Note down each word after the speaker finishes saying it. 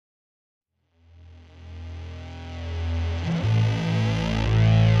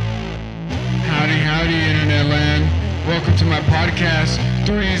to my podcast,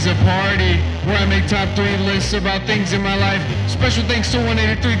 Three's a Party, where I make top 3 lists about things in my life. Special thanks to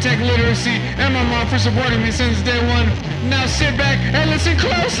 183 Tech Literacy and my mom for supporting me since day one. Now sit back and listen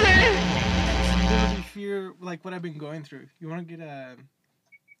closely. If you're like what I've been going through, you want to get a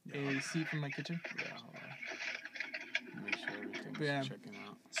seat from my kitchen? Yeah, hold on. Make sure everything's Yeah. checking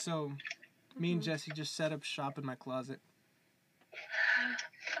out. So, me and Jesse just set up shop in my closet.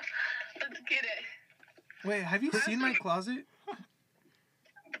 Let's get it. Wait, have you seen my closet? I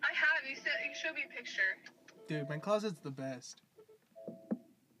have. You showed me a picture. Dude, my closet's the best.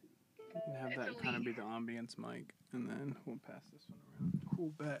 Have that kind of be the ambience mic, and then we'll pass this one around.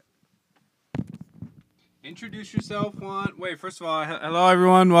 Cool bet. Introduce yourself, Juan. Wait, first of all, hello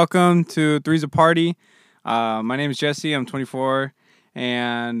everyone. Welcome to Three's a Party. My name is Jesse. I'm 24.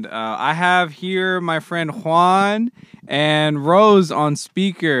 And I have here my friend Juan and Rose on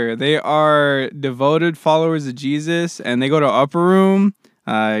speaker. They are devoted followers of Jesus, and they go to Upper Room.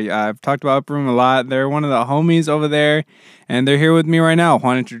 I've talked about Upper Room a lot. They're one of the homies over there, and they're here with me right now.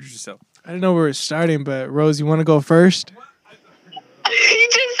 Juan, introduce yourself. I don't know where we're starting, but Rose, you want to go first? You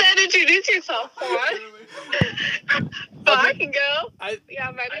just said introduce yourself, Juan. But I can go.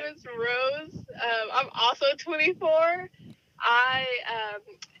 Yeah, my name is Rose. I'm also 24. I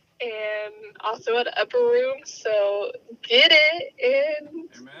am also at Upper Room, so get it. And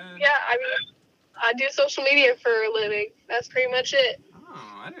Amen. yeah, I mean, I do social media for a living. That's pretty much it.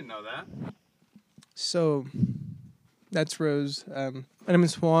 Oh, I didn't know that. So, that's Rose. My name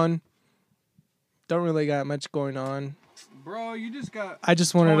is Juan. Don't really got much going on. Bro, you just got... I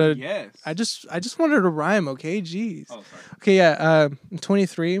just wanted to... Yes. I just wanted to rhyme, okay? Jeez. Oh, sorry. Okay, yeah, I'm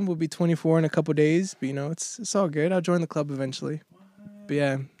 23. We'll be 24 in a couple days, but, you know, it's all good. I'll join the club eventually. But,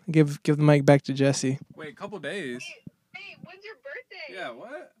 yeah, give the mic back to Jesse. Wait, a couple days? Hey, when's your birthday? Yeah,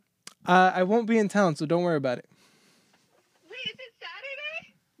 what? I won't be in town, so don't worry about it. Wait, is it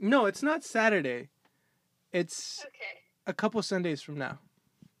Saturday? No, it's not Saturday. It's Okay. a couple Sundays from now.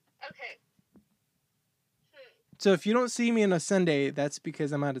 Okay. So if you don't see me on a Sunday, that's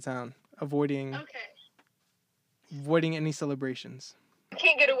because I'm out of town, avoiding any celebrations. You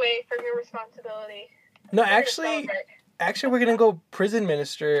can't get away from your responsibility. No, We're gonna actually, celebrate. we're gonna go prison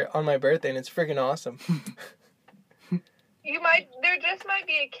minister on my birthday, and it's freaking awesome. There just might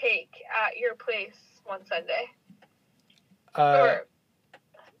be a cake at your place one Sunday. Uh, Or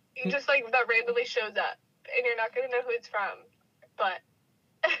you just like that randomly shows up and you're not gonna know who it's from. But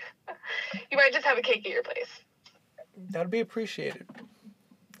you might just have a cake at your place. that'd be appreciated.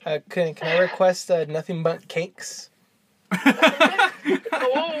 Can I request nothing but cakes?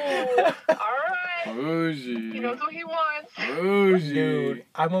 Oh, alright. Bougie. He knows what he wants. Bougie. Dude,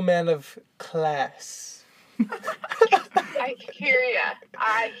 I'm a man of class. I hear ya.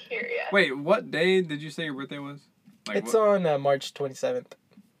 Wait, what day did you say your birthday was? It's on March 27th.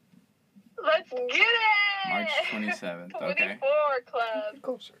 Let's get it! March 27th, 24 okay. Club.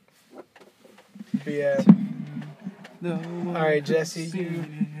 Closer. But yeah. Alright, Jesse, you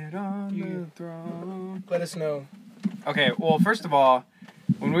let us know. Okay, well, first of all,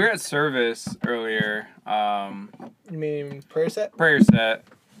 when we were at service earlier, You mean prayer set? prayer set,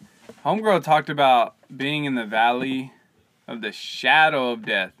 Homegirl talked about being in the valley of the shadow of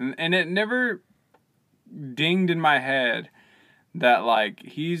death. And it never dinged in my head that, like,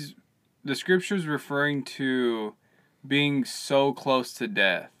 the scripture's referring to being so close to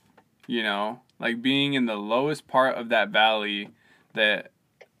death, you know? Like, being in the lowest part of that valley that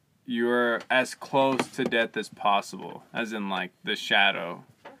you're as close to death as possible, as in, like, the shadow.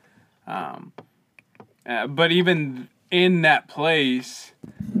 But even in that place,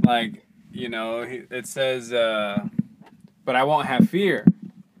 like, you know, it says, but I won't have fear.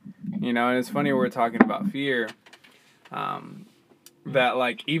 You know, and it's funny we're talking about fear. That,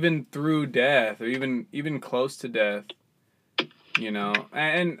 like, even through death, or even close to death, you know,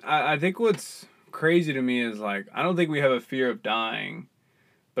 and I think what's crazy to me is, like, I don't think we have a fear of dying,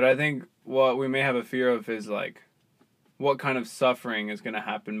 but I think what we may have a fear of is, like, what kind of suffering is going to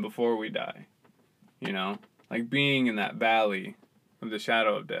happen before we die, you know, like being in that valley of the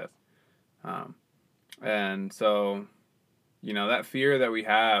shadow of death. And so, you know, that fear that we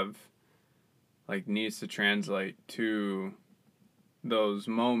have, like, needs to translate to those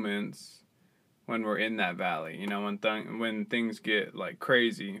moments when we're in that valley, you know, when things get, like,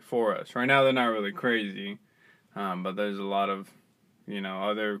 crazy for us. Right now, they're not really crazy, but there's a lot of, you know,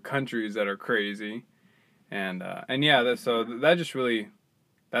 other countries that are crazy, and yeah, that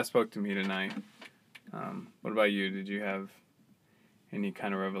spoke to me tonight. What about you? Did you have any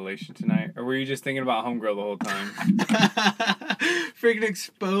kind of revelation tonight? Or were you just thinking about Homegirl the whole time? Freaking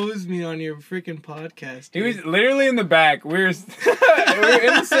exposed me on your freaking podcast. He was literally in the back. We were in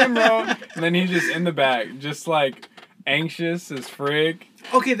the same row, and then he's just in the back, just like anxious as frig.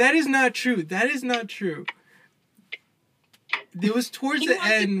 Okay, that is not true. That is not true. It was towards the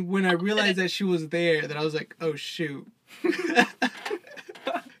end when I realized that she was there that I was like, oh shoot.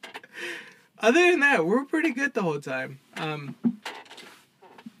 Other than that, we're pretty good the whole time.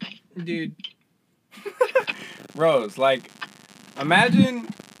 Dude. Rose, like, imagine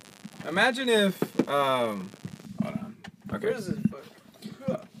if, hold on. Okay. Where is this book?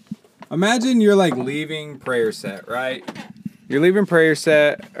 Imagine you're, like, leaving prayer set, right? You're leaving prayer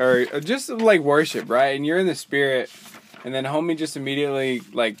set, or just, like, worship, right? And you're in the spirit, and then homie just immediately,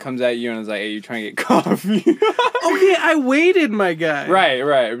 like, comes at you and is like, hey, you trying to get coffee? Okay, I waited, my guy.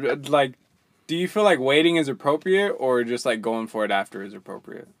 Right. Like, do you feel like waiting is appropriate, or just, like, going for it after is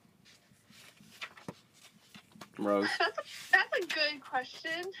appropriate? Rose? That's a good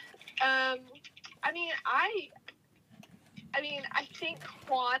question. I think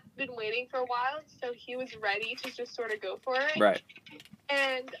Juan's been waiting for a while, so he was ready to just sort of go for it. Right.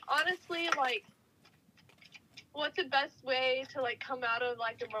 And honestly, like, what's the best way to, like, come out of,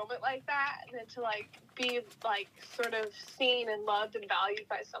 like, a moment like that and then to, like, be, like, sort of seen and loved and valued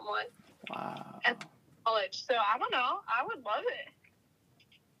by someone? Wow. At college. So, I don't know. I would love it.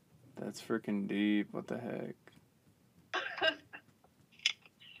 That's freaking deep. What the heck?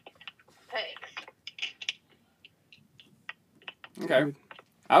 Thanks. Okay.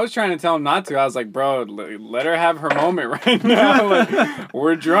 I was trying to tell him not to. I was like, bro, let her have her moment right now. Like,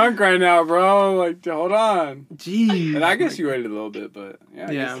 we're drunk right now, bro. Like, hold on. Jeez. And I guess you waited a little bit, but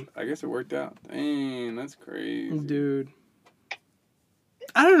yeah. I guess it worked out. Dang, that's crazy. Dude.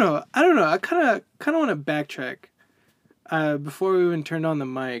 I don't know. I kind of want to backtrack. Before we even turned on the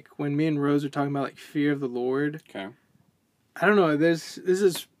mic, when me and Rose were talking about, like, fear of the Lord. Okay. I don't know. This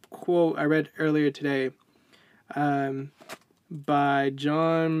is quote I read earlier today, by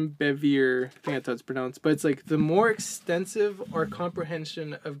John Bevere. I think that's how it's pronounced. But it's like, the more extensive our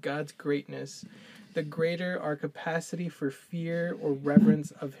comprehension of God's greatness, the greater our capacity for fear or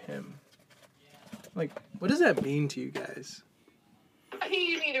reverence of Him. Like, what does that mean to you guys? I think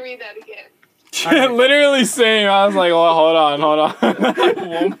you need to read that again. Literally same. I was like, well, hold on.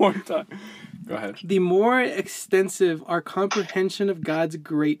 One more time. Go ahead. The more extensive our comprehension of God's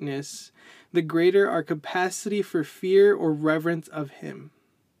greatness, the greater our capacity for fear or reverence of Him.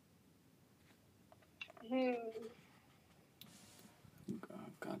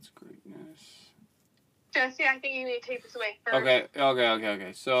 God's greatness. Jesse, I think you need to take this away first.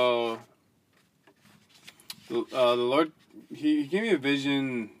 Okay. So, the Lord, he gave me a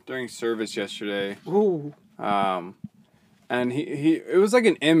vision during service yesterday. Ooh. And it was like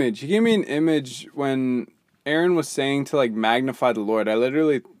an image. He gave me an image when Aaron was saying to, like, magnify the Lord. I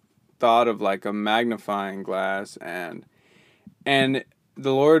literally thought of, like, a magnifying glass, and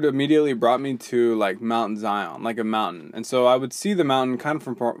the Lord immediately brought me to, like, Mount Zion, like a mountain. And so I would see the mountain kind of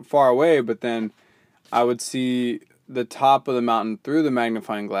from far away, but then I would see the top of the mountain through the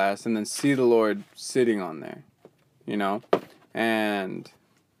magnifying glass and then see the Lord sitting on there, you know?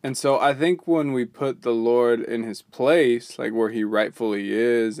 And so I think when we put the Lord in His place, like where He rightfully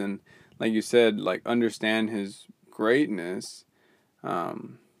is, and like you said, like understand His greatness,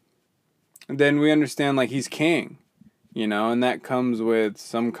 then we understand like He's King, you know, and that comes with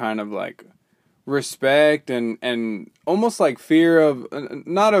some kind of like respect and almost like fear of,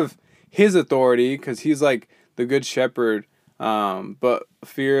 not of His authority, because He's like the good shepherd, but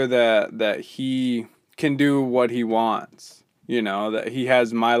fear that He can do what He wants. You know, that He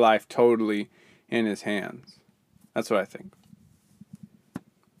has my life totally in His hands. That's what I think.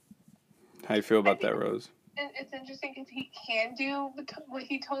 How you feel about that, Rose? And it's interesting because He can do what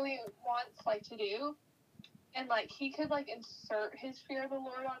He totally wants, like, to do. And, like, He could, like, insert His fear of the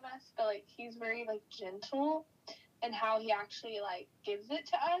Lord on us, but, like, He's very, like, gentle in how He actually, like, gives it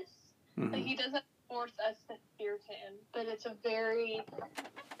to us. Mm-hmm. Like, He doesn't force us to fear Him, but it's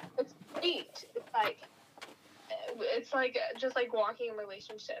sweet. It's like just like walking in a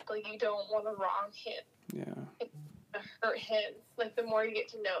relationship. Like, you don't want to wrong Him. Yeah. It's to hurt Him. Like, the more you get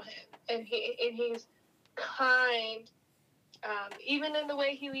to know Him, and He's kind. Even in the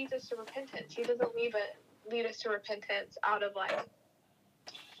way He leads us to repentance, He doesn't lead us to repentance out of like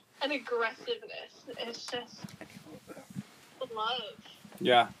an aggressiveness. It's just love.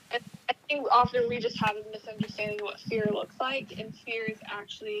 Yeah. And I think often we just have a misunderstanding of what fear looks like, and fear is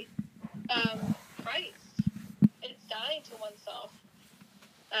actually Christ. It's dying to oneself.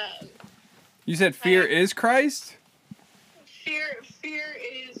 You said fear is Christ? fear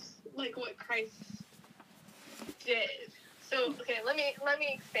is like what Christ did. So okay, let me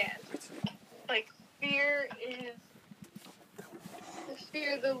expand. Like fear is the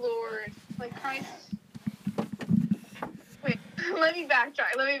fear of the Lord. Like Christ. Wait, let me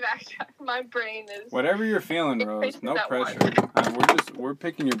backtrack. My brain is. Whatever you're feeling, Rose. No pressure. We're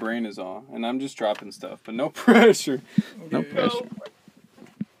picking your brain is all, and I'm just dropping stuff, but no pressure. No pressure.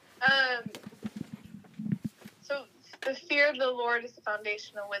 So the fear of the Lord is the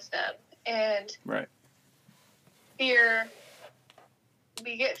foundation of wisdom, and right. Fear.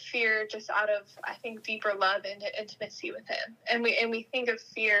 We get fear just out of, I think, deeper love and intimacy with Him, and we think of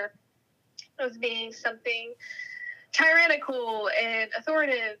fear as being something tyrannical and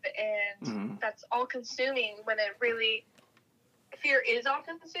authoritative and that's all consuming, when it really, fear is all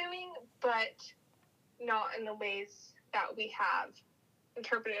consuming, but not in the ways that we have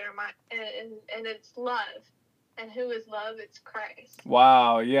interpreted in our mind. And it's love. And who is love? It's Christ.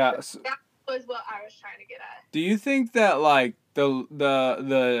 Wow, yeah. So that was what I was trying to get at. Do you think that like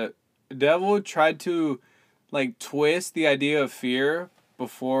the devil tried to like twist the idea of fear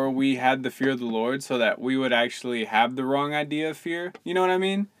before we had the fear of the Lord, so that we would actually have the wrong idea of fear? You know what I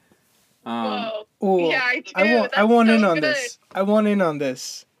mean? Whoa. Yeah, I do. I want in on this. I want in on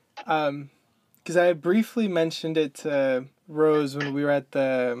this. Because I briefly mentioned it to Rose when we were at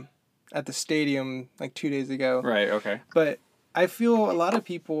the stadium like 2 days ago. Right, okay. But I feel a lot of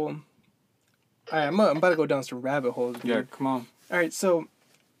people... Alright, I'm about to go down some rabbit holes, dude. Yeah, come on. Alright, so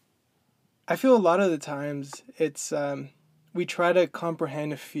I feel a lot of the times it's... we try to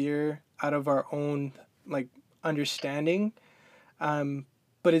comprehend fear out of our own like understanding,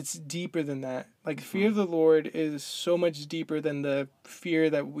 but it's deeper than that. Like fear of the Lord is so much deeper than the fear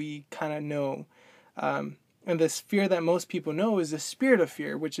that we kind of know, and this fear that most people know is the spirit of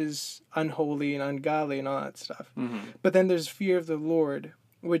fear, which is unholy and ungodly and all that stuff. But then there's fear of the Lord,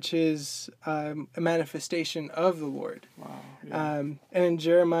 which is a manifestation of the Lord. Wow. Yeah. And in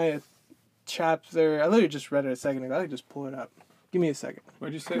Jeremiah chapter, I literally just read it a second ago. I could just pull it up. Give me a second. What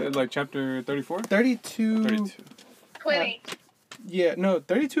did you say? Like chapter 34? 32. 20. Yeah, no,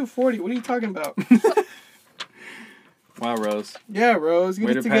 32:40. What are you talking about? Wow, Rose. Yeah, Rose, get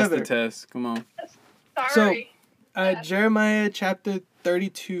Way it to together. pass the test. Come on. Sorry. Jeremiah chapter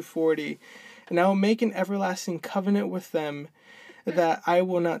 32:40. And I will make an everlasting covenant with them, that I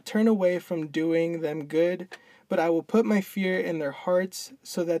will not turn away from doing them good, but I will put my fear in their hearts,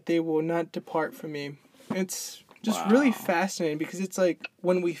 so that they will not depart from me. It's just really fascinating, because it's like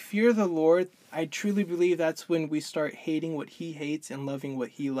when we fear the Lord, I truly believe that's when we start hating what He hates and loving what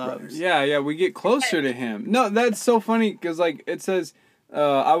He loves. Yeah, we get closer to Him. No, that's so funny, because like it says,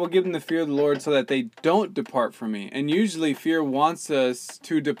 I will give them the fear of the Lord so that they don't depart from me. And usually fear wants us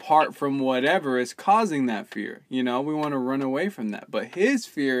to depart from whatever is causing that fear. You know, we want to run away from that. But His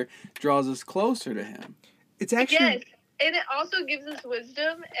fear draws us closer to Him. It's actually... Yes, and it also gives us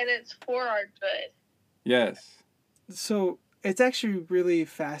wisdom, and it's for our good. Yes. So it's actually really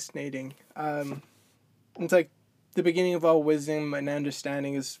fascinating. It's like the beginning of all wisdom and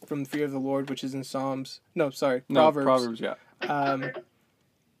understanding is from the fear of the Lord, which is in Proverbs. Proverbs, yeah.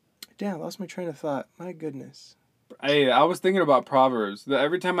 Damn, I lost my train of thought. My goodness. Hey, I was thinking about Proverbs.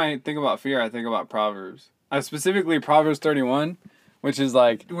 Every time I think about fear, I think about Proverbs. Specifically Proverbs 31. Which is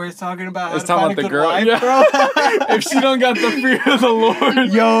like... We're talking about it's talking about the girl. Life, bro. If she don't got the fear of the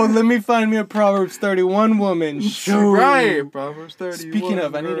Lord. Yo, let me find me a Proverbs 31 woman. Shoot. Right. Proverbs 31. Speaking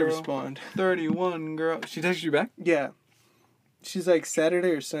of, I need to respond. 31, girl. She texted you back? Yeah. She's like,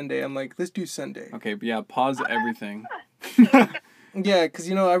 Saturday or Sunday? I'm like, let's do Sunday. Okay, but yeah, pause everything. Yeah, because,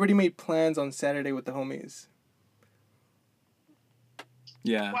 I already made plans on Saturday with the homies.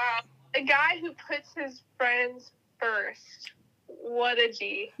 Yeah. Wow. A guy who puts his friends first. What a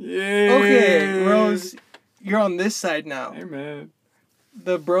G. Yeah. Okay, Rose, you're on this side now. Hey, man.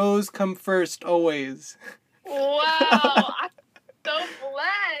 The bros come first, always. Wow. I'm so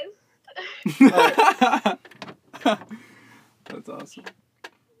blessed. That's awesome.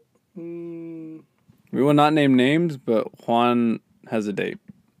 Mm. We will not name names, but Juan has a date.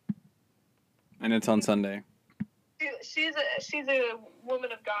 And it's on Sunday. She's a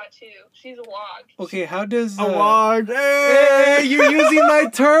woman of God too. She's a log. Okay, how does a log? Hey, you're using my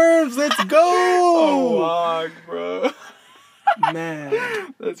terms. Let's go. A log, bro.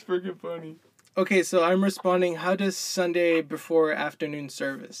 Man, that's freaking funny. Okay, so I'm responding. How does Sunday before afternoon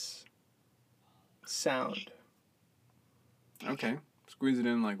service sound? Okay, squeeze it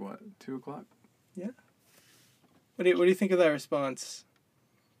in like what? 2:00? Yeah. What do you think of that response?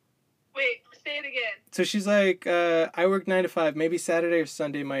 Wait, say it again. So she's like, I work 9 to 5. Maybe Saturday or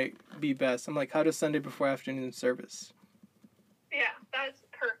Sunday might be best. I'm like, how does Sunday before afternoon service? Yeah, that's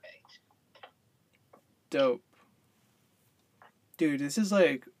perfect. Dope. Dude, this is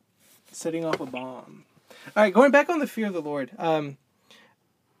like setting off a bomb. All right, going back on the fear of the Lord.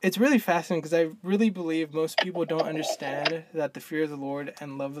 It's really fascinating because I really believe most people don't understand that the fear of the Lord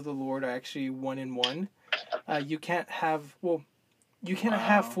and love of the Lord are actually one in one. You can't have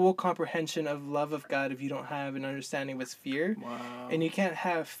full comprehension of love of God if you don't have an understanding of his fear. Wow. And you can't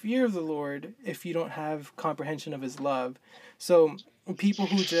have fear of the Lord if you don't have comprehension of his love. So people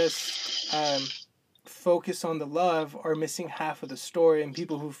who just focus on the love are missing half of the story, and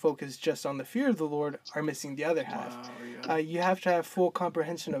people who focus just on the fear of the Lord are missing the other half. Wow, yeah. You have to have full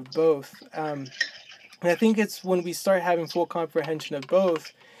comprehension of both. And I think it's when we start having full comprehension of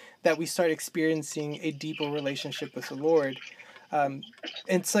both that we start experiencing a deeper relationship with the Lord.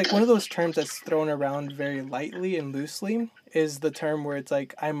 It's like one of those terms that's thrown around very lightly and loosely is the term where it's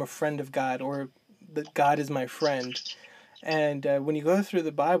like, I'm a friend of God, or that God is my friend. And when you go through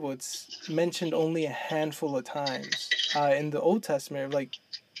the Bible, it's mentioned only a handful of times. In the Old Testament, like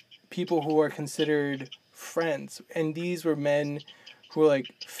people who are considered friends. And these were men who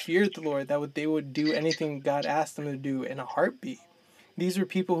like feared the Lord, they would do anything God asked them to do in a heartbeat. These were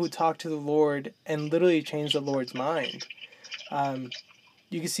people who talked to the Lord and literally changed the Lord's mind.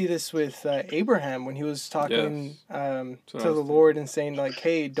 You can see this with Abraham when he was talking to the Lord and saying like,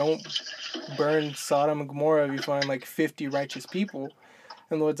 hey, don't burn Sodom and Gomorrah if you find like 50 righteous people.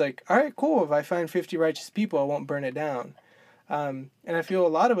 And the Lord's like, all right, cool. If I find 50 righteous people, I won't burn it down. And I feel a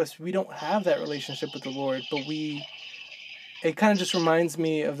lot of us, we don't have that relationship with the Lord, but it kind of just reminds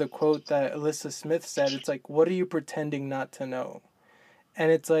me of the quote that Alyssa Smith said. It's like, what are you pretending not to know? And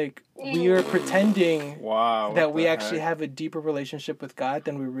it's like, we are pretending that we actually have a deeper relationship with God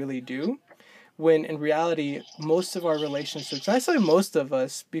than we really do. When in reality, most of our relationships, and I say most of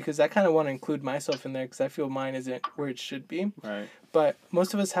us, because I kind of want to include myself in there because I feel mine isn't where it should be. Right. But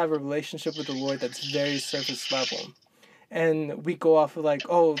most of us have a relationship with the Lord that's very surface level. And we go off of like,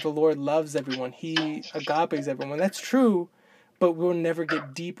 oh, the Lord loves everyone. He agapes everyone. That's true. But we'll never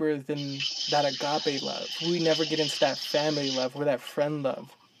get deeper than that agape love. We never get into that family love or that friend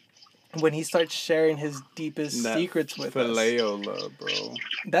love. When he starts sharing his deepest secrets with us. Phileo love, bro.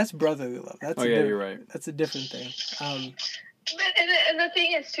 That's brotherly love. You're right. That's a different thing. And the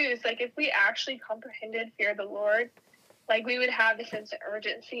thing is, too, is like if we actually comprehended fear of the Lord, like we would have a sense of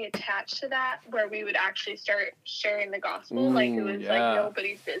urgency attached to that, where we would actually start sharing the gospel like it was like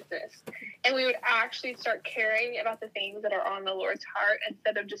nobody's business. And we would actually start caring about the things that are on the Lord's heart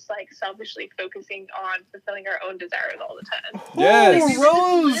instead of just like selfishly focusing on fulfilling our own desires all the time. Yes.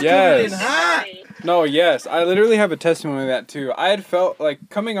 Rose. Yes. No, yes. I literally have a testimony of that too. I had felt like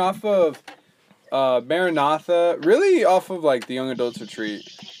coming off of Maranatha, really off of like the young adults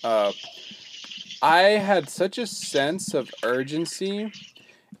retreat, I had such a sense of urgency,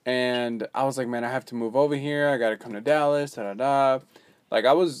 and I was like, man, I have to move over here. I got to come to Dallas, Like,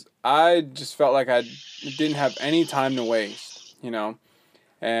 I just felt like I didn't have any time to waste, you know?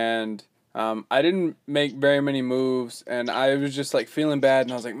 And I didn't make very many moves, and I was just, like, feeling bad,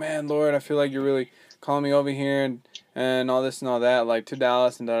 and I was like, man, Lord, I feel like you're really calling me over here, and all this and all that, like, to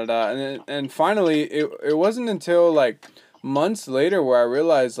Dallas, and And finally, it wasn't until, like, months later where I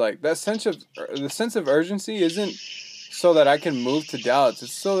realized like the sense of urgency isn't so that I can move to Dallas.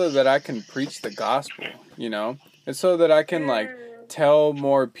 It's so that I can preach the gospel, you know? It's so that I can like tell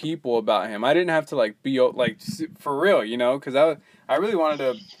more people about him. I didn't have to like be like for real, you know, because I really wanted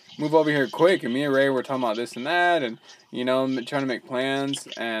to move over here quick, and me and Ray were talking about this and that, and you know, trying to make plans,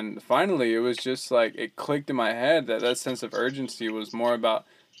 and finally it was just like it clicked in my head that sense of urgency was more about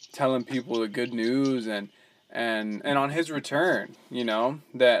telling people the good news and on his return, you know,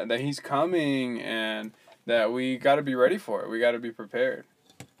 that he's coming, and that we got to be ready for it. We got to be prepared.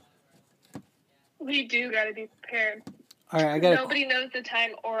 We do got to be prepared. All right, nobody knows the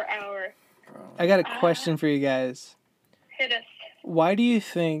time or hour. I got a question for you guys. Hit us. Why do you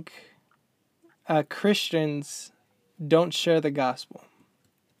think Christians don't share the gospel?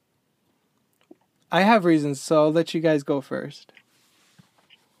 I have reasons, so I'll let you guys go first.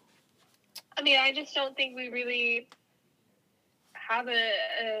 I mean, I just don't think we really have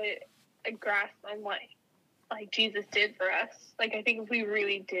a grasp on what like Jesus did for us. Like, I think if we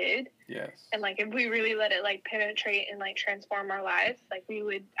really did, yes, and like if we really let it like penetrate and like transform our lives, like we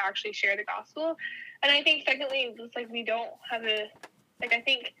would actually share the gospel. And I think secondly, it's like we don't have I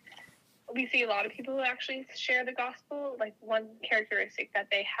think we see a lot of people who actually share the gospel. Like one characteristic that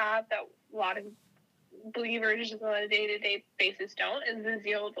they have that a lot of believers just on a day-to-day basis don't is the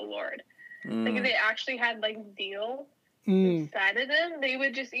zeal of the Lord. Like if they actually had like zeal inside of them, they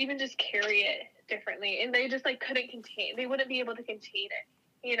would just carry it differently, and they just like couldn't contain. They wouldn't be able to contain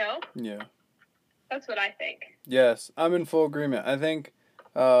it. You know? Yeah. That's what I think. Yes, I'm in full agreement. I think,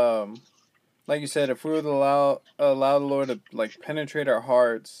 like you said, if we would allow the Lord to like penetrate our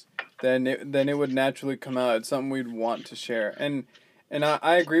hearts, then it would naturally come out. It's something we'd want to share. And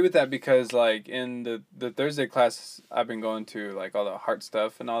I agree with that because like in the Thursday class I've been going to, like all the heart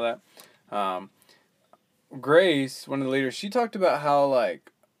stuff and all that, Grace, one of the leaders, she talked about how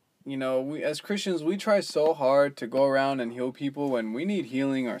like, you know, we as Christians we try so hard to go around and heal people when we need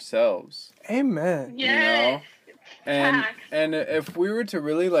healing ourselves. Amen. Yes. You know? And Facts. and if we were to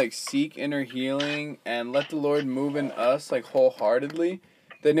really like seek inner healing and let the Lord move in us like wholeheartedly,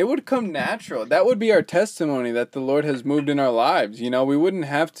 then it would come natural. That would be our testimony that the Lord has moved in our lives. You know, we wouldn't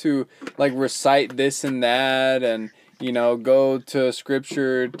have to like recite this and that and, you know, go to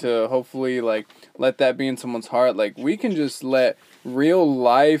scripture to hopefully like let that be in someone's heart. Like we can just let real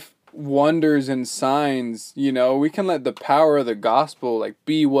life wonders and signs, you know, we can let the power of the gospel like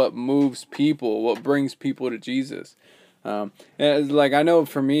be what moves people, what brings people to Jesus. And it's like I know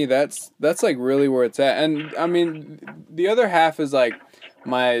for me that's like really where it's at. And I mean the other half is like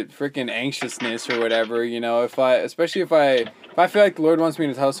my freaking anxiousness or whatever, you know, especially if I feel like the Lord wants me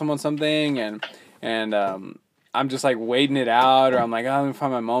to tell someone something and I'm just like waiting it out, or I'm like, oh, I'm gonna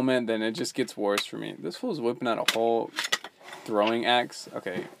find my moment, then it just gets worse for me. This fool's whipping out a whole throwing axe.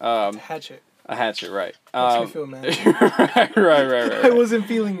 Okay. Hatchet. A hatchet, right. Makes me feel manly. right. I wasn't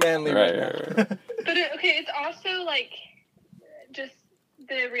feeling manly right now. Right. But it's also like just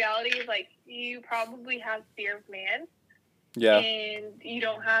the reality is like you probably have fear of man. Yeah. And you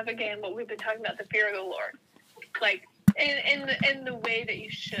don't have, again, what we've been talking about, the fear of the Lord. Like, in the way that you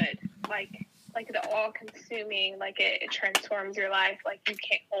should. Like the all-consuming, like it transforms your life. Like, you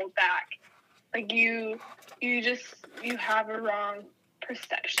can't hold back. Like, you have a wrong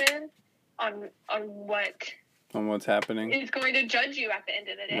perception on what's happening. is going to judge you at the end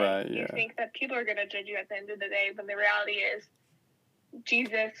of the day. Right, yeah. You think that people are going to judge you at the end of the day, but the reality is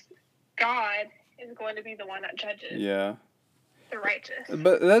Jesus, God, is going to be the one that judges. Yeah. The righteous.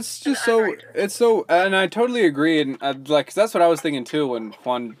 But that's just so, it's so, and I totally agree, and like, 'cause that's what I was thinking too when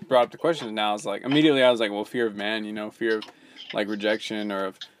Juan brought up the question. Now I was like, immediately I was like, well, fear of man, you know, fear of like rejection or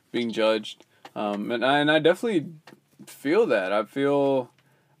of being judged, and I definitely feel that. I feel,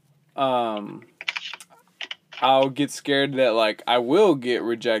 I'll get scared that like I will get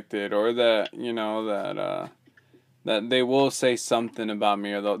rejected, or that, you know, that they will say something about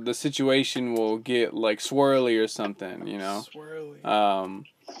me, or the situation will get like swirly or something, you know. Swirly.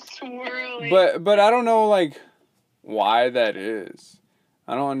 Swirly. But I don't know like why that is.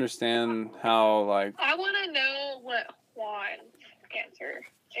 I don't understand how like. I want to know what Juan's answer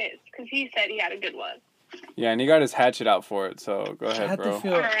is, because he said he had a good one. Yeah, and he got his hatchet out for it. So go ahead, bro.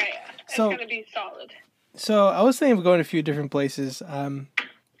 All right, it's gonna be solid. So I was thinking of going to a few different places,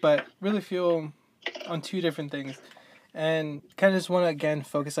 but really feel on two different things, and kind of just want to again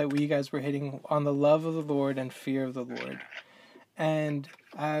focus like what you guys were hitting on, the love of the Lord and fear of the Lord. And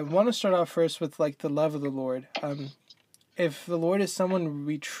I want to start off first with like the love of the Lord. If the Lord is someone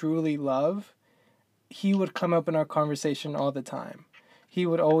we truly love, he would come up in our conversation all the time. He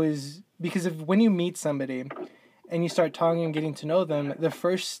would always, because when you meet somebody and you start talking and getting to know them, the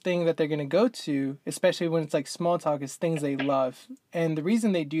first thing that they're going to go to, especially when it's like small talk, is things they love. And the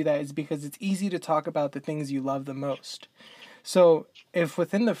reason they do that is because it's easy to talk about the things you love the most. So if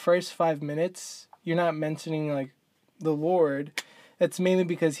within the first 5 minutes, you're not mentioning like the Lord, that's mainly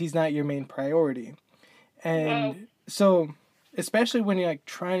because he's not your main priority. And so especially when you're like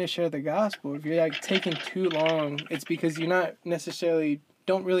trying to share the gospel, if you're like taking too long, it's because you're not necessarily,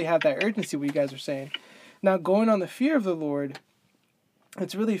 don't really have that urgency, what you guys are saying. Now, going on the fear of the Lord,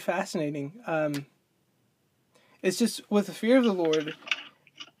 it's really fascinating. It's just, with the fear of the Lord,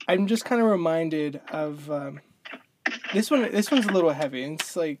 I'm just kind of reminded of, this one's a little heavy, and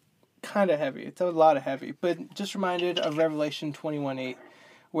it's like kind of heavy. It's a lot of heavy, but just reminded of Revelation 21:8,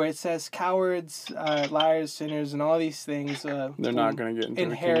 where it says cowards, liars, sinners, and all these things. They're not going to get into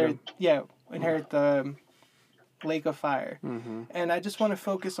the kingdom. Inherit the lake of fire. Mm-hmm. And I just want to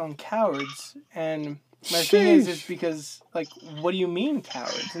focus on cowards. And my thing is because, like, what do you mean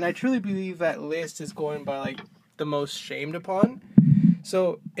cowards? And I truly believe that list is going by, like, the most shamed upon.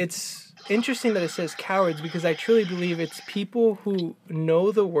 So it's interesting that it says cowards, because I truly believe it's people who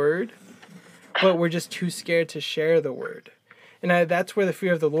know the word, but we're just too scared to share the word. And that's where the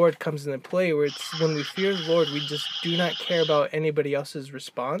fear of the Lord comes into play, where it's when we fear the Lord, we just do not care about anybody else's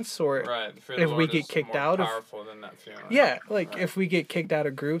response, or if we get kicked out of. Powerful than that feeling. Yeah, like if we get kicked out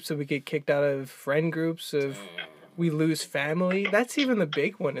of groups, if we get kicked out of friend groups, we lose family. That's even the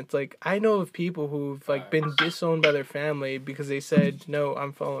big one. It's like, I know of people who've like been disowned by their family because they said, no,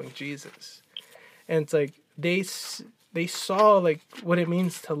 I'm following Jesus. And it's like, they saw like what it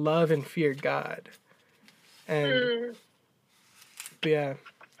means to love and fear God. And but yeah,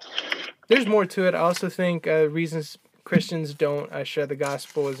 there's more to it. I also think reasons Christians don't share the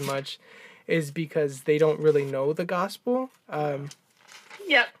gospel as much is because they don't really know the gospel.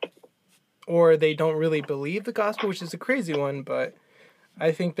 Yep. Or they don't really believe the gospel, which is a crazy one, but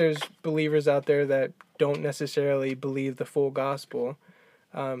I think there's believers out there that don't necessarily believe the full gospel.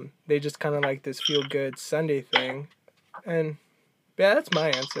 They just kind of like this feel-good Sunday thing. And yeah, that's my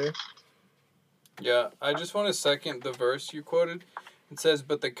answer. Yeah, I just want to second the verse you quoted. It says,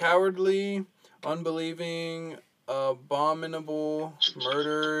 but the cowardly, unbelieving, abominable,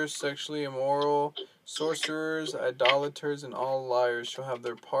 murderers, sexually immoral, sorcerers, idolaters, and all liars shall have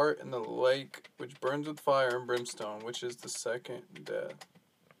their part in the lake which burns with fire and brimstone, which is the second death.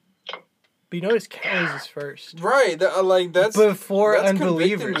 But you notice cowards is first. Right, that's before that's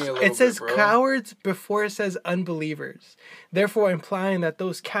unbelievers. It says cowards before it says unbelievers. Therefore implying that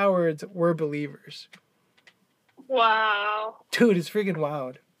those cowards were believers. Wow. Dude, it's freaking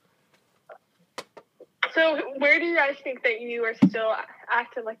wild. So where do you guys think that you are still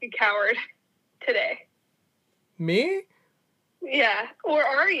acting like a coward today? Me? Yeah. Or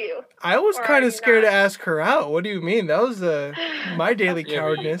are you? I was Or kind are of you scared not? to ask her out. What do you mean? That was my daily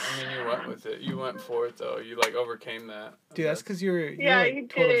cowardness. You went with it. You went for it, though. You, overcame that. Dude, that's because you're Yeah, like you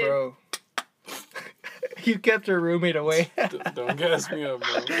total did. bro. You kept her roommate away. Don't gas me up,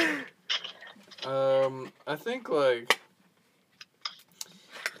 bro. I think,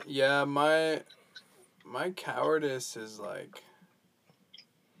 yeah, my cowardice is,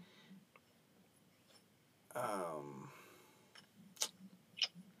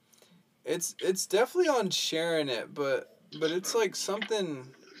 it's definitely on sharing it, but it's, something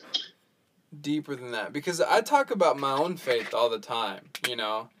deeper than that. Because I talk about my own faith all the time, you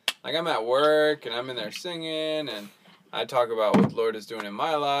know? I'm at work, and I'm in there singing, and I talk about what the Lord is doing in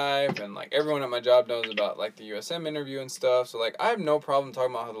my life, and, everyone at my job knows about, the USM interview and stuff. So, I have no problem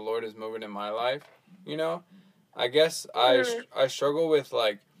talking about how the Lord is moving in my life, you know? I guess I struggle with,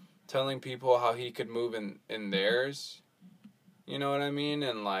 telling people how he could move in theirs, you know what I mean?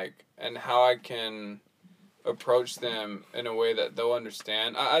 And how I can approach them in a way that they'll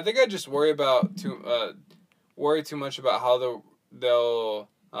understand. I think I just worry too much about how they'll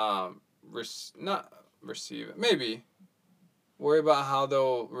not receive it. Maybe worry about how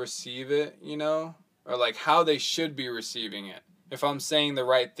they'll receive it, you know, or how they should be receiving it. If I'm saying the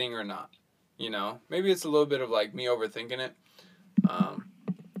right thing or not, you know. Maybe it's a little bit of me overthinking it.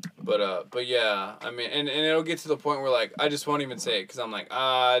 But yeah, I mean, and it'll get to the point where I just won't even say it because I'm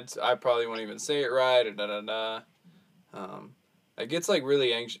I probably won't even say it right or I gets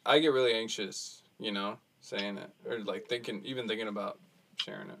really anxious. I get really anxious, you know, saying it or thinking about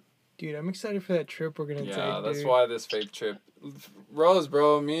sharing it. Dude, I'm excited for that trip we're gonna take. Yeah, that's dude. why this faith trip. Rose,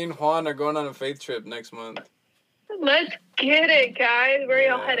 bro, me and Juan are going on a faith trip next month. Let's get it, guys. Where are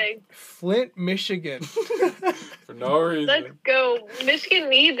y'all heading? Flint, Michigan. For no reason. Let's go. Michigan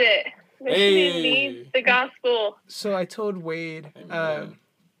needs it. Michigan needs the gospel. So I told Wade,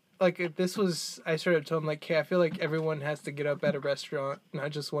 if this was, I sort of told him, hey, I feel like everyone has to get up at a restaurant,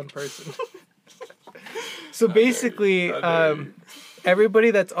 not just one person. So basically,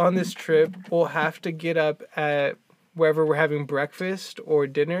 everybody that's on this trip will have to get up at wherever we're having breakfast or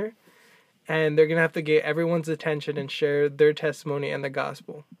dinner, and they're going to have to get everyone's attention and share their testimony and the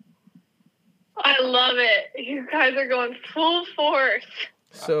gospel. I love it. You guys are going full force.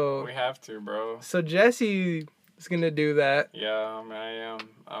 So we have to, bro. So Jesse is going to do that. Yeah, I am.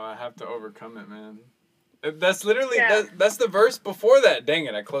 I have to overcome it, man. That's literally, that's the verse before that. Dang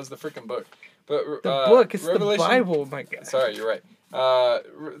it, I closed the freaking book. But the book, it's Revelation, the Bible, my God. Sorry, you're right.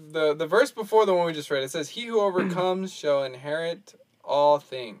 The verse before the one we just read, it says, he who overcomes shall inherit all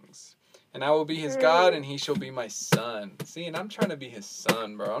things. And I will be his God, and he shall be my son. See, and I'm trying to be his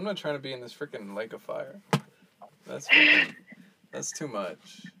son, bro. I'm not trying to be in this freaking lake of fire. That's too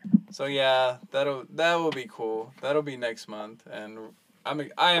much. So yeah, that will be cool. That'll be next month, and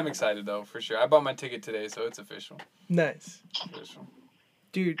I am excited though, for sure. I bought my ticket today, so it's official. Nice. Official.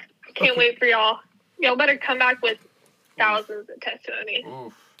 Dude. Can't wait for y'all. Y'all better come back with thousands of testimonies.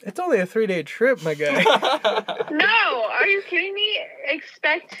 Oof. It's only a 3-day trip, my guy. No, are you kidding me?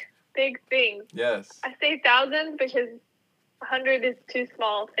 Expect big things. Yes. I say 1,000 because 100 is too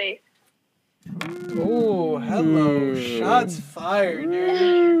small faith. Oh, hello. Shots fired,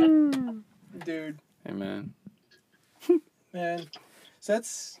 dude. Dude. Amen. Man. So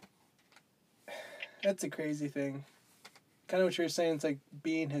That's a crazy thing. Kind of what you're saying. It's like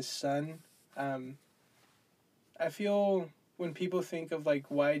being his son. I feel when people think of like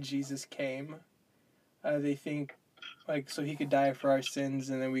why Jesus came, they think like so he could die for our sins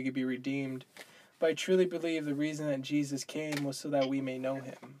and then we could be redeemed. But I truly believe the reason that Jesus came was so that we may know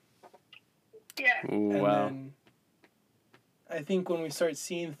him. Yeah. Ooh, And wow. then I think when we start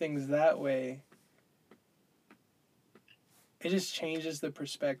seeing things that way, it just changes the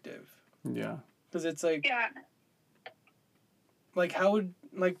perspective. Yeah. Because it's like, Yeah. like how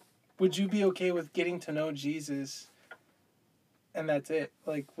would you be okay with getting to know Jesus and that's it?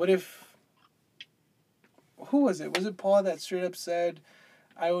 Like, what if, who was it? Was it Paul that straight up said,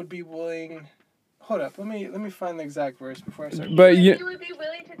 I would be willing, hold up, let me find the exact verse before I start. But You would be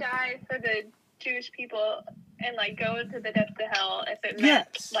willing to die for the Jewish people and like go into the depths of hell if it meant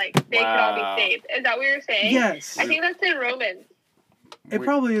Yes. like they could all Wow. be saved. Is that what you're saying? Yes. I think that's in Romans. It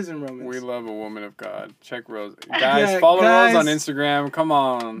probably is in Romans. We love a woman of God. Check Rose. Guys, Yeah, follow guys, Rose on Instagram. Come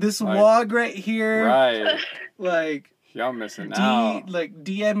on. This Like, vlog right here, Right. like, Y'all missing out.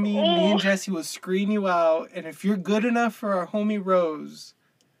 DM me and Jesse will screen you out, and if you're good enough for our homie Rose,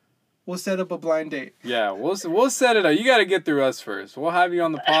 we'll set up a blind date. Yeah, we'll set it up. You got to get through us first. We'll have you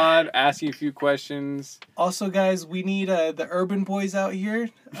on the pod, ask you a few questions. Also, guys, we need the urban boys out here,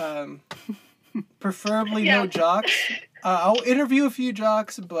 preferably no jocks. I'll interview a few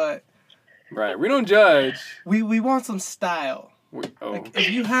jocks, but Right. We don't judge. we want some style. Like, if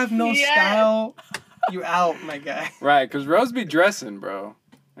you have no style, you're out, my guy. Right, because Rose be dressing, bro.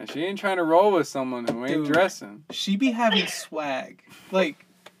 And she ain't trying to roll with someone who ain't Dude. dressing. She be having swag. Like,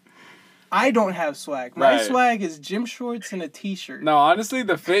 I don't have swag. My Right. swag is gym shorts and a t-shirt. No, honestly,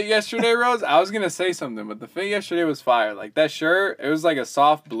 the fit yesterday, Rose, I was going to say something, but the fit yesterday was fire. Like, that shirt, it was like a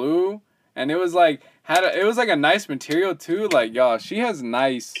soft blue, and it was like, it was like a nice material, too. Like, y'all, she has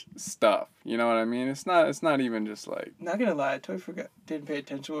nice stuff. You know what I mean? It's not even just like... Not gonna lie, I totally didn't pay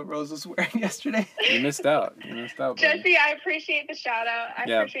attention to what Rose was wearing yesterday. You missed out. Buddy. Jesse, I appreciate the shout out. I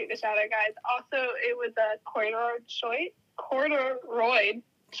appreciate the shout out, guys. Also, it was a corduroy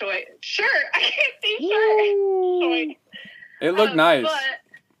shirt. Shirt. I can't say shirt. It looked nice.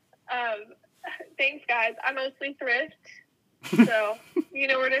 But thanks, guys. I mostly thrift, so you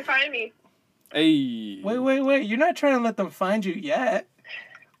know where to find me. Hey. Wait. You're not trying to let them find you yet.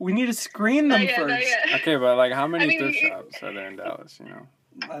 We need to screen them Not first. yet. Okay, but like, how many I mean, thrift shops are there in Dallas? You know.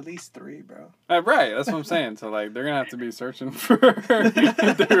 At least 3, bro. Right, that's what I'm saying. So like, they're gonna have to be searching for. they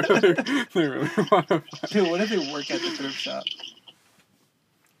really want to. Dude, what if they work at the thrift shop?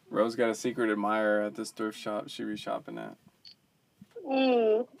 Rose got a secret admirer at this thrift shop she be shopping at.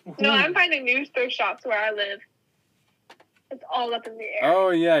 Ooh. No, I'm finding new thrift shops where I live. It's all up in the air.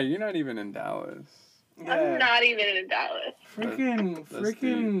 Oh yeah, you're not even in Dallas. Yeah. I'm not even in Dallas.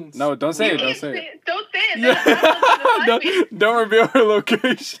 Freaking. No, don't say it. Don't say it. Don't say it. Yeah. don't reveal her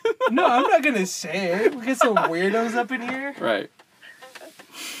location. No, I'm not gonna say it. We get some weirdos up in here. Right.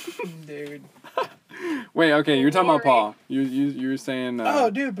 Dude. Wait. Okay, you're talking about Paul. You were saying.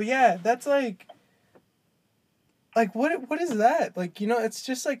 Oh, dude, but yeah, that's like what is that? Like, you know, it's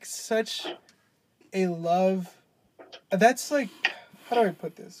just like such a love. That's like, how do I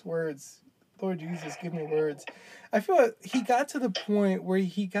put this? Words. Lord Jesus, give me words. I feel like he got to the point where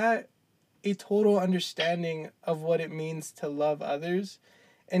he got a total understanding of what it means to love others,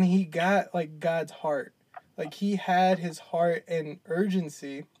 and he got like God's heart. Like, he had his heart and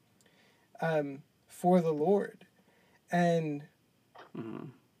urgency for the Lord. And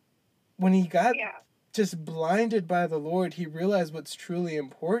when he got just blinded by the Lord, he realized what's truly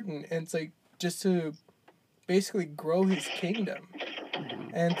important, and it's like just to basically grow his kingdom.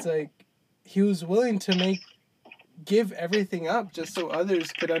 And it's like he was willing to give everything up just so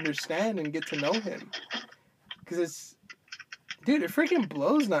others could understand and get to know him. Because dude, it freaking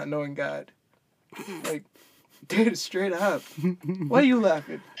blows not knowing God. Like, dude, straight up. Why are you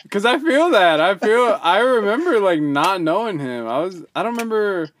laughing? Because I feel that. I remember like not knowing him. I don't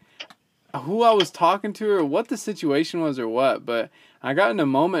remember who I was talking to or what the situation was or what, but I got in a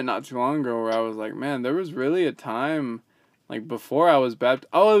moment not too long ago where I was like, man, there was really a time like before I was baptized.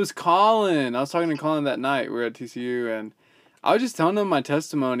 Oh, it was Colin. I was talking to Colin that night. We were at TCU, and I was just telling him my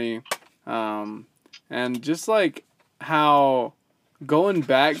testimony, and just like how going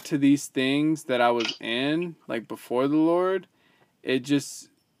back to these things that I was in, like before the Lord, it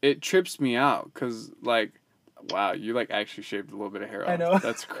trips me out. Cause like, wow, you like actually shaved a little bit of hair off. I know.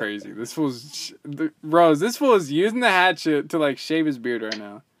 That's crazy. This fool is using the hatchet to like shave his beard right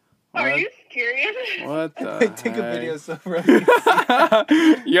now. Are you serious? What the I take a video so bro.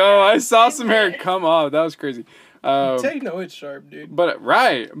 Yo, I saw some hair come off. That was crazy. Techno is sharp, dude. But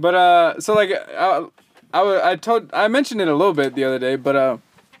right, but so like I mentioned it a little bit the other day, but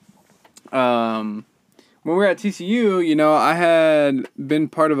when we were at TCU, you know, I had been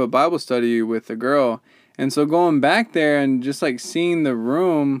part of a Bible study with a girl, and so going back there and just like seeing the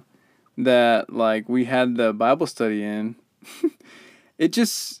room that like we had the Bible study in,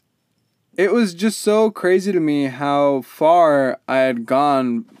 it was just so crazy to me how far I had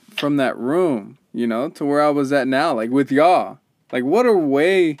gone from that room, you know, to where I was at now, like with y'all. Like, what a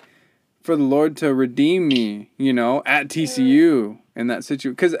way for the Lord to redeem me, you know, at TCU in that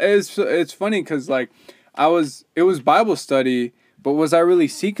situation. Because it's funny because, like, it was Bible study, but was I really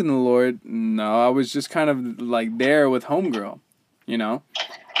seeking the Lord? No, I was just kind of, like, there with homegirl, you know.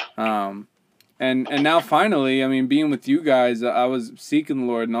 And now finally, I mean, being with you guys, I was seeking the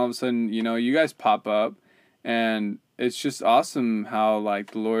Lord, and all of a sudden, you know, you guys pop up, and it's just awesome how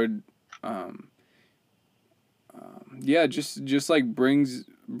like the Lord, yeah, just like brings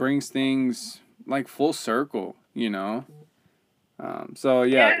things like full circle, you know. So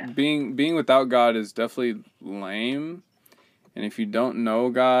yeah, being without God is definitely lame, and if you don't know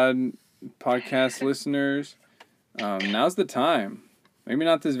God, podcast listeners, now's the time. Maybe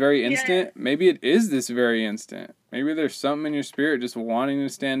not this very instant. Yeah. Maybe it is this very instant. Maybe there's something in your spirit just wanting to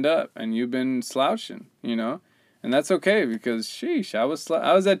stand up, and you've been slouching, you know? And that's okay, because, sheesh, I was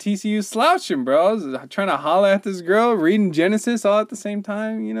at TCU slouching, bro. I was trying to holler at this girl, reading Genesis all at the same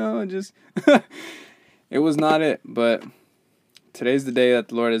time, you know? Just, it was not it. But today's the day that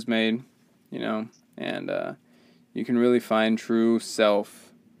the Lord has made, you know? And you can really find true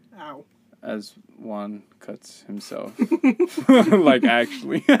self. Ow. As one cuts himself. Like,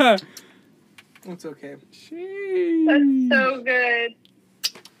 actually. It's okay. Jeez. That's so good.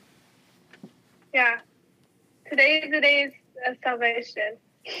 Yeah. Today is the day of salvation.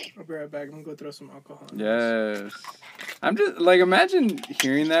 I'll be right back. I'm going to go throw some alcohol. Yes. I'm just, like, imagine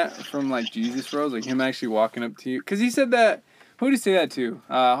hearing that from, like, Jesus Rose. Like, him actually walking up to you. Because he said that, who did he say that to?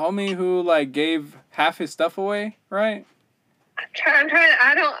 Homie who, like, gave half his stuff away, right? I'm trying.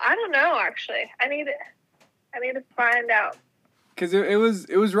 I don't know actually. I need to find out. Cause it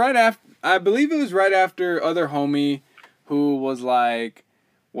was right after. I believe it was right after other homie, who was like,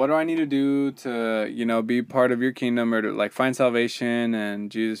 "What do I need to do to, you know, be part of your kingdom or to like find salvation?"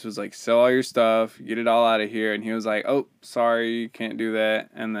 And Jesus was like, "Sell all your stuff, get it all out of here." And he was like, "Oh, sorry, you can't do that."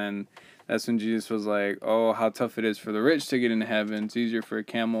 And then that's when Jesus was like, "Oh, how tough it is for the rich to get into heaven. It's easier for a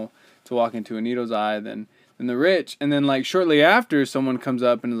camel to walk into a needle's eye than the rich." And then like shortly after, someone comes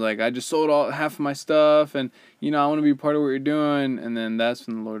up and is like, "I just sold half of my stuff, and you know I want to be part of what you're doing." And then that's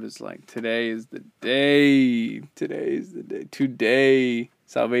when the Lord is like, "Today is the day. Today is the day. Today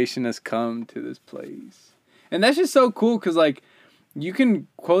salvation has come to this place." And that's just so cool because like you can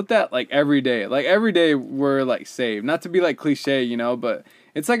quote that like every day. Like every day we're like saved. Not to be like cliche, you know, but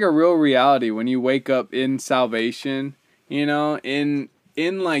it's like a real reality when you wake up in salvation, you know, in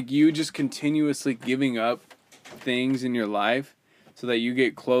like you just continuously giving up things in your life so that you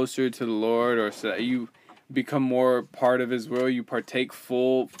get closer to the Lord, or so that you become more part of his will, you partake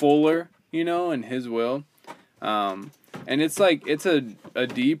fuller, you know, in his will. And it's like it's a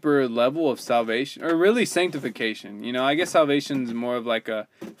deeper level of salvation, or really sanctification. You know, I guess salvation is more of like a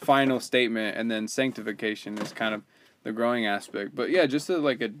final statement, and then sanctification is kind of the growing aspect. But yeah, just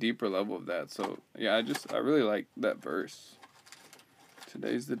like a deeper level of that. So yeah, I really like that verse.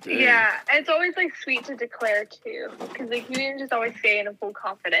 Today's the day. Yeah, it's always like sweet to declare too, because like you didn't just always say it in full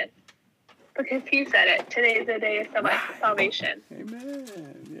confidence, because he said it. Today's the day of salvation. Amen.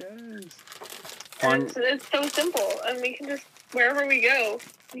 Yes. And it's so simple, and we can just, wherever we go,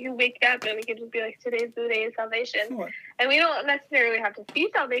 we can wake up and we can just be like, today's the day of salvation. Sure. And we don't necessarily have to see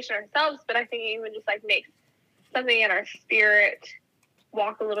salvation ourselves, but I think it even just like makes something in our spirit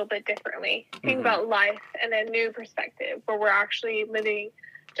walk a little bit differently. Think about life in a new perspective, where we're actually living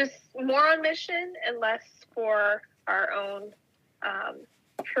just more on mission and less for our own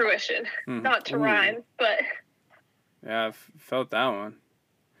fruition. Not to rhyme, but yeah, I felt that one.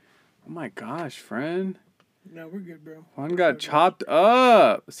 Oh my gosh, friend. No, we're good, bro. Juan got chopped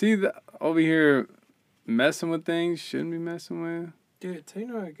up. See, over here messing with things shouldn't be messing with. Dude, tell you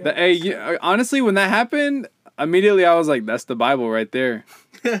know I got hey, honestly, when that happened, immediately I was like, that's the Bible right there.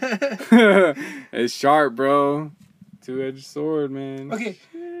 It's sharp, bro. Two-edged sword, man. Okay.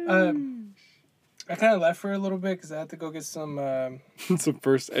 I kind of left for a little bit because I had to go get some... some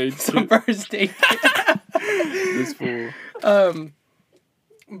first aid. Some first aid. This fool.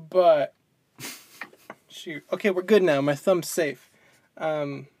 But... Shoot. Okay, we're good now. My thumb's safe.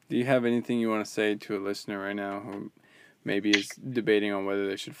 Do you have anything you want to say to a listener right now who maybe is debating on whether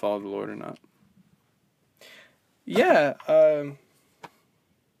they should follow the Lord or not? Yeah.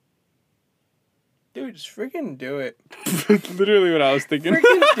 Dude, just freaking do it. Literally what I was thinking.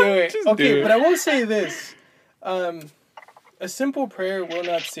 Freaking do it. Just Okay, do it. but I will say this. A simple prayer will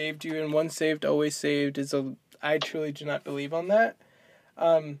not save you, and once saved, always saved I truly do not believe on that.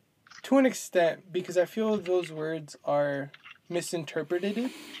 To an extent, because I feel those words are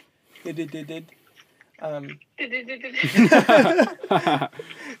misinterpreted. And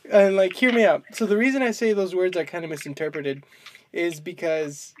like, hear me out. So the reason I say those words are kind of misinterpreted is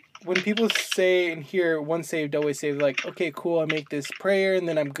because when people say and hear once saved, always saved, like, okay, cool, I make this prayer and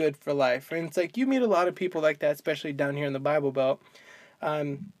then I'm good for life. And it's like, you meet a lot of people like that, especially down here in the Bible Belt.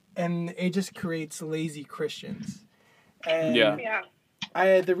 And it just creates lazy Christians. And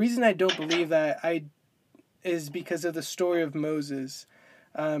Yeah. the reason I don't believe that is because of the story of Moses.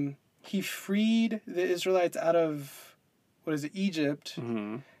 He freed the Israelites out of, Egypt,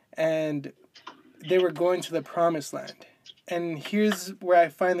 Mm-hmm. and they were going to the promised land. And here's where I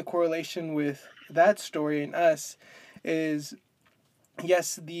find the correlation with that story and us is,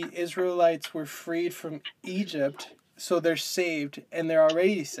 yes, the Israelites were freed from Egypt, so they're saved, and they're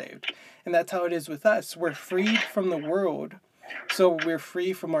already saved. And that's how it is with us. We're freed from the world, so we're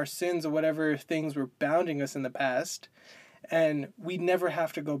free from our sins or whatever things were bounding us in the past, and we never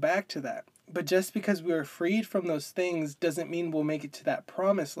have to go back to that. But just because we are freed from those things doesn't mean we'll make it to that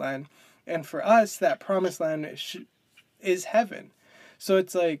promised land. And for us, that promised land is heaven. So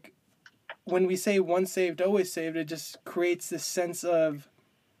it's like, when we say once saved, always saved, it just creates this sense of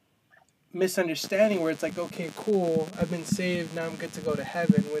misunderstanding where it's like, okay, cool, I've been saved, now I'm good to go to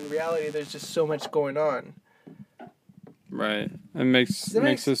heaven, when in reality there's just so much going on. Right. It makes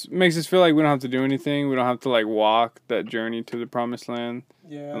us feel like we don't have to do anything. We don't have to like walk that journey to the promised land.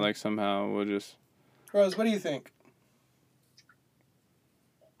 Yeah. And like somehow we'll just. Rose, what do you think?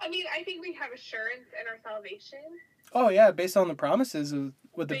 I mean, I think we have assurance in our salvation. Oh yeah, based on the promises of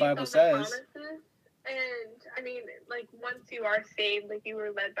what the Bible says. Promises. And I mean, like, once you are saved, like, you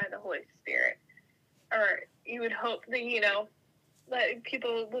were led by the Holy Spirit, or you would hope that, you know, that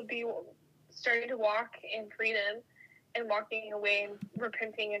people would be starting to walk in freedom and walking away and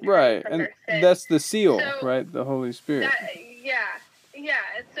repenting and Right, from and their sins. that's the seal, So, right? The Holy Spirit. Yeah.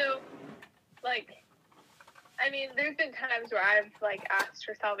 And so, like, I mean, there's been times where I've, like, asked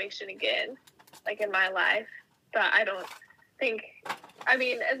for salvation again, like, in my life, but I don't think, I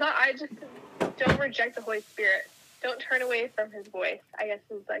mean, I just don't reject the Holy Spirit. Don't turn away from his voice, I guess,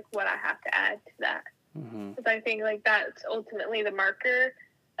 is, like, what I have to add to that. Because I think, like, that's ultimately the marker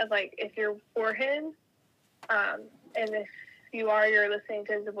of, like, if you're for him, and if you're listening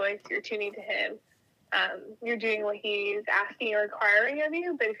to his voice, you're tuning to him, you're doing what he's asking or requiring of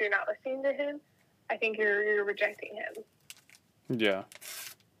you. But if you're not listening to him, I think you're rejecting him. Yeah.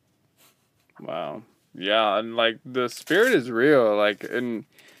 Wow. Yeah, and like the Spirit is real. Like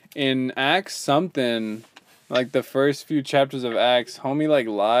in Acts something, like the first few chapters of Acts, homie like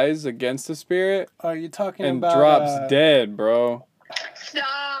lies against the Spirit. Are you talking and about? And drops dead, bro.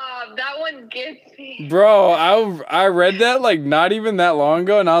 Stop! That one gets me. Bro, I read that like not even that long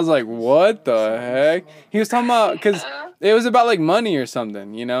ago, and I was like, what the heck? He was talking about, because it was about like money or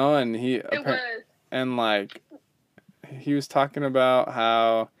something, you know, and it was. And like he was talking about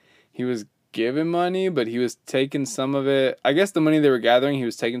how he was given money, but he was taking some of it. I guess the money they were gathering, he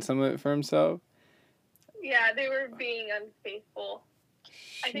was taking some of it for himself. Yeah, they were being unfaithful.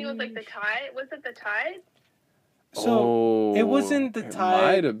 I think it was like the tithe. Was it the tithe? So it wasn't the tithe.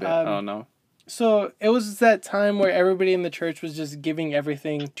 Might have been. Oh no. So it was that time where everybody in the church was just giving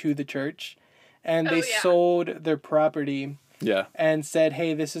everything to the church, and they sold their property. Yeah. And said,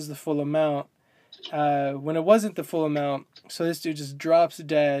 "Hey, this is the full amount." When it wasn't the full amount, so this dude just drops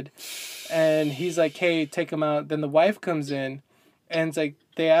dead, and he's like, "Hey, take him out." Then the wife comes in, and it's like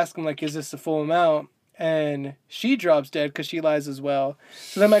they ask him like, "Is this the full amount?" And she drops dead because she lies as well.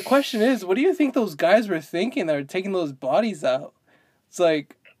 So then my question is, what do you think those guys were thinking that were taking those bodies out? It's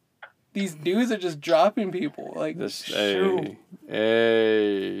like, these dudes are just dropping people. Like, Hey.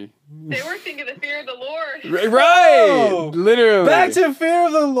 They were thinking the fear of the Lord. Right! Oh, literally. Back to fear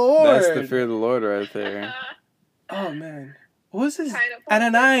of the Lord. That's the fear of the Lord right there. Oh, man. What was his?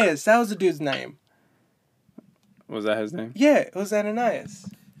 Ananias. That was the dude's name. Was that his name? Yeah, it was Ananias.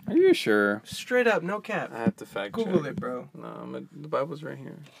 Are you sure? Straight up, no cap. I have to fact check. Google it, bro. No, the Bible's right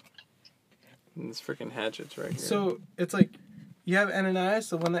here. And this freaking hatchet's right here. So, it's like, you have Ananias,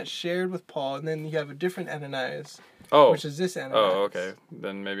 the one that shared with Paul, and then you have a different Ananias, which is this Ananias. Oh, okay.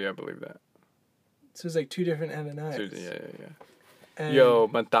 Then maybe I believe that. So it's like two different Ananias. Yeah. And Yo,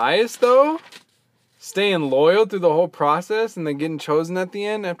 Matthias, though? Staying loyal through the whole process and then getting chosen at the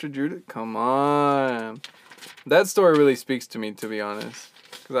end after Judas? Come on. that story really speaks to me, to be honest.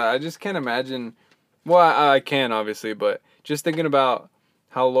 Because I just can't imagine. Well, I can, obviously, but just thinking about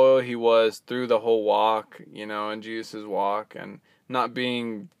how loyal he was through the whole walk, you know, and Jesus' walk, and not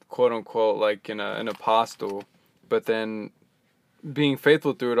being, quote unquote, like an apostle, but then being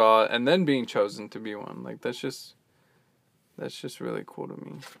faithful through it all, and then being chosen to be one. Like, that's just really cool to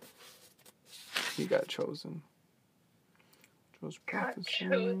me. He got chosen. Got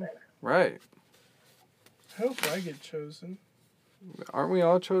chosen. Right. I hope I get chosen. Aren't we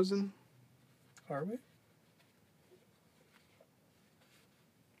all chosen? Are we?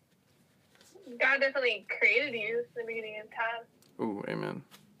 God definitely created you in the beginning of time. Ooh, amen.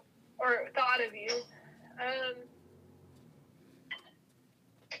 Or thought of you.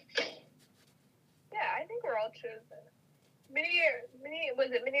 Yeah, I think we're all chosen. Many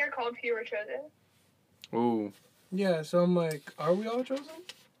are called, few are chosen. Ooh. Yeah, so I'm like, are we all chosen?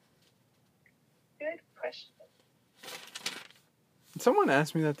 Good question. Someone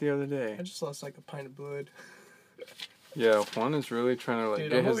asked me that the other day. I just lost like a pint of blood. Yeah, Juan is really trying to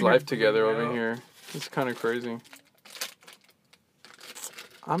Dude, get I'm his over here life together bleeding over out. here. It's kind of crazy.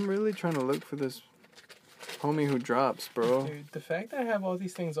 I'm really trying to look for this homie who drops, bro. Dude, the fact that I have all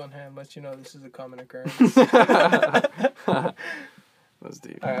these things on hand lets you know this is a common occurrence. That's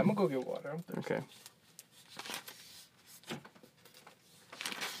deep. Alright, I'm gonna go get water. I'm thirsty. Okay.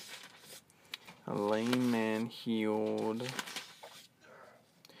 A lame man healed.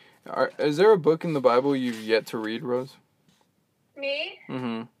 Is there a book in the Bible you've yet to read, Rose? Me?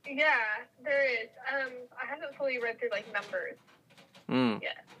 Mm-hmm. Yeah, there is. I haven't fully read through like Numbers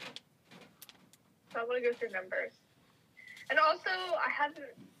yet. So I want to go through Numbers. And also,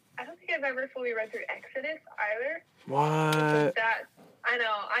 I don't think I've ever fully read through Exodus either. What? I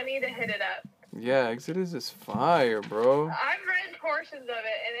know, I need to hit it up. Yeah, Exodus is fire, bro. I've read portions of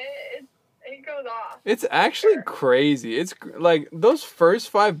it, and it goes off. It's actually crazy. It's like those first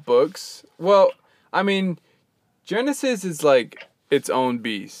 5 books. Well, I mean, Genesis is like its own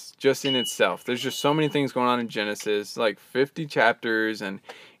beast just in itself. There's just so many things going on in Genesis, like 50 chapters, and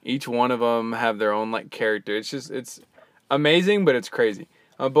each one of them have their own like character. It's amazing, but it's crazy.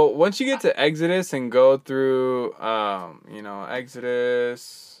 But once you get to Exodus and go through,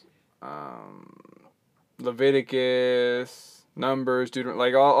 Exodus, Leviticus, Numbers,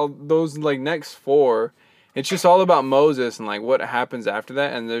 like all those like next 4, it's just all about Moses and like what happens after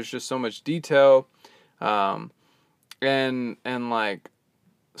that, and there's just so much detail, and like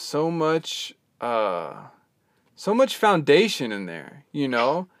so much foundation in there, you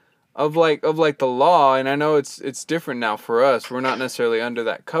know, of like the law. And I know it's different now for us. We're not necessarily under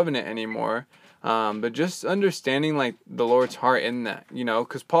that covenant anymore, but just understanding like the Lord's heart in that, you know,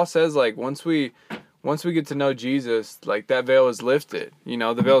 because Paul says like once we get to know Jesus, like that veil is lifted, you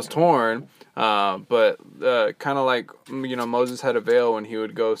know, the veil is torn, but kind of like, you know, Moses had a veil when he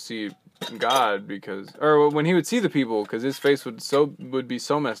would go see God, or when he would see the people, because his face would be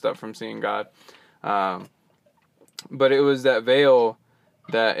so messed up from seeing God, but it was that veil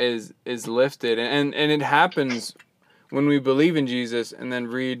that is lifted, and it happens when we believe in Jesus and then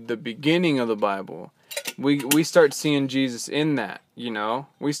read the beginning of the Bible. We start seeing Jesus in that, you know?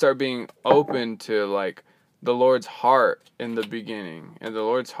 We start being open to, like, the Lord's heart in the beginning, and the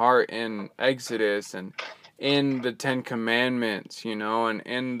Lord's heart in Exodus, and in the 10 Commandments, you know, and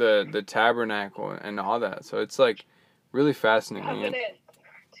in the tabernacle and all that. So it's, like, really fascinating. Covenant,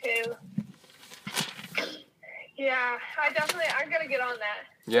 too. Yeah, I'm gonna get on that.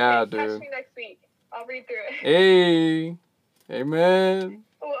 Yeah, okay, dude. Catch me next week. I'll read through it. Hey! Amen!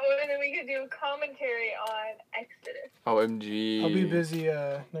 And then we could do a commentary on Exodus. OMG. I'll be busy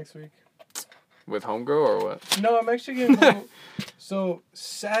next week. With homegirl or what? No, I'm actually gonna go. So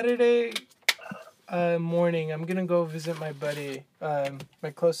Saturday morning, I'm gonna go visit my buddy. My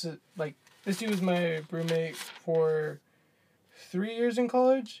closest, like, this dude was my roommate for 3 years in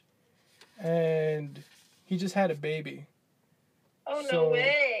college, and he just had a baby. Oh, no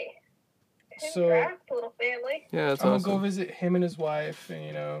way. Congrats, little family. Yeah, that's I'm awesome. gonna go visit him and his wife, and,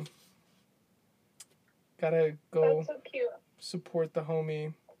 you know, gotta go That's so cute. support the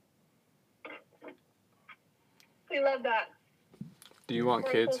homie. We love that. Do you want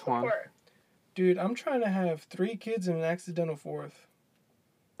kids, Juan? Support. Dude, I'm trying to have 3 kids and an accidental 4th.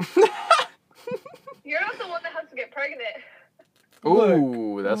 You're not the one that has to get pregnant.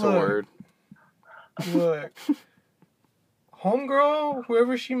 Ooh, that's a word. Look. Homegirl,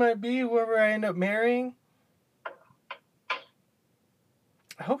 whoever she might be, whoever I end up marrying,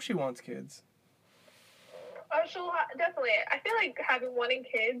 I hope she wants kids. Oh, definitely. I feel like wanting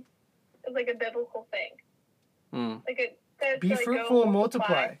kids is like a biblical thing. Mm. Like Be fruitful and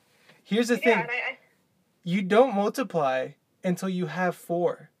multiply. Here's the thing. Yeah, You don't multiply until you have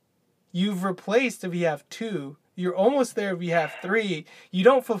 4. You've replaced if you have 2. You're almost there if you have 3. You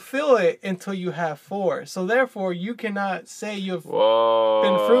don't fulfill it until you have 4. So therefore, you cannot say you've been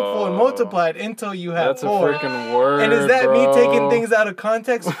fruitful and multiplied until you have That's 4. That's a freaking word, And is that bro. me taking things out of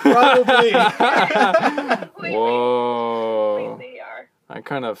context? Probably. Whoa. Completely are. I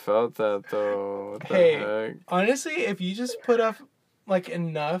kind of felt that though. What the Hey, heck? honestly, if you just put up like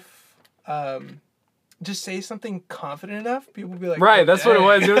enough, just say something confident enough, people will be like, Right, that's what it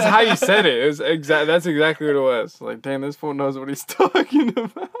was. It was how you said it. it. It was that's exactly what it was. Like, dang, this fool knows what he's talking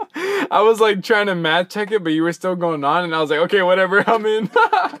about. I was like trying to math check it, but you were still going on, and I was like, okay, whatever, I'm in.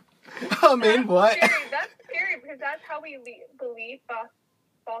 I'm in what? That's scary because that's how we believe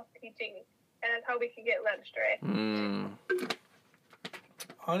false teaching, and that's how we can get led astray.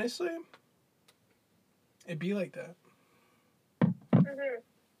 Honestly, it'd be like that. Mm-hmm.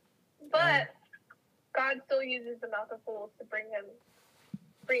 But God still uses the mouth of fools to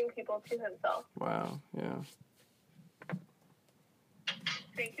bring people to Himself. Wow, yeah.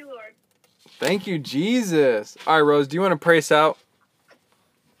 Thank you, Lord. Thank you, Jesus. All right, Rose, do you want to pray us out?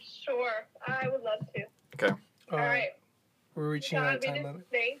 Sure, I would love to. Okay. All right. We're reaching God, our we time just limit.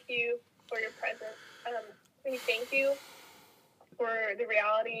 thank you for your presence. We thank you for the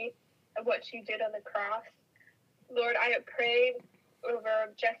reality of what you did on the cross. Lord, I have prayed over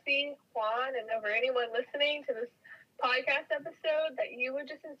Jesse, Juan, and over anyone listening to this podcast episode that you would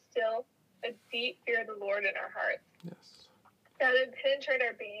just instill a deep fear of the Lord in our hearts. Yes. That would penetrate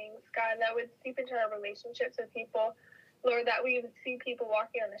our beings, God, that would seep into our relationships with people. Lord, that we would see people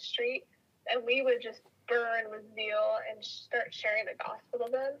walking on the street and we would just burn with zeal and start sharing the gospel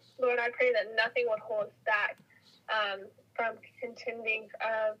to them. Lord, I pray that nothing would hold us back from contending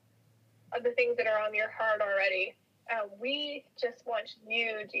of the things that are on your heart already. We just want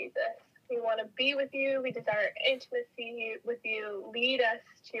you, Jesus. We want to be with you. We desire intimacy with you. Lead us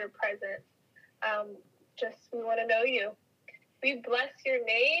to your presence. We want to know you. We bless your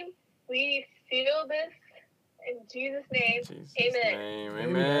name. We seal this in Jesus' name. Amen.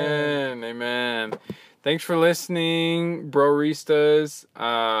 Amen. Amen. Thanks for listening, Broristas.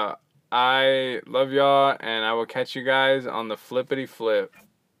 I love y'all, and I will catch you guys on the flippity flip.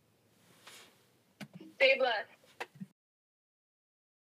 Stay blessed.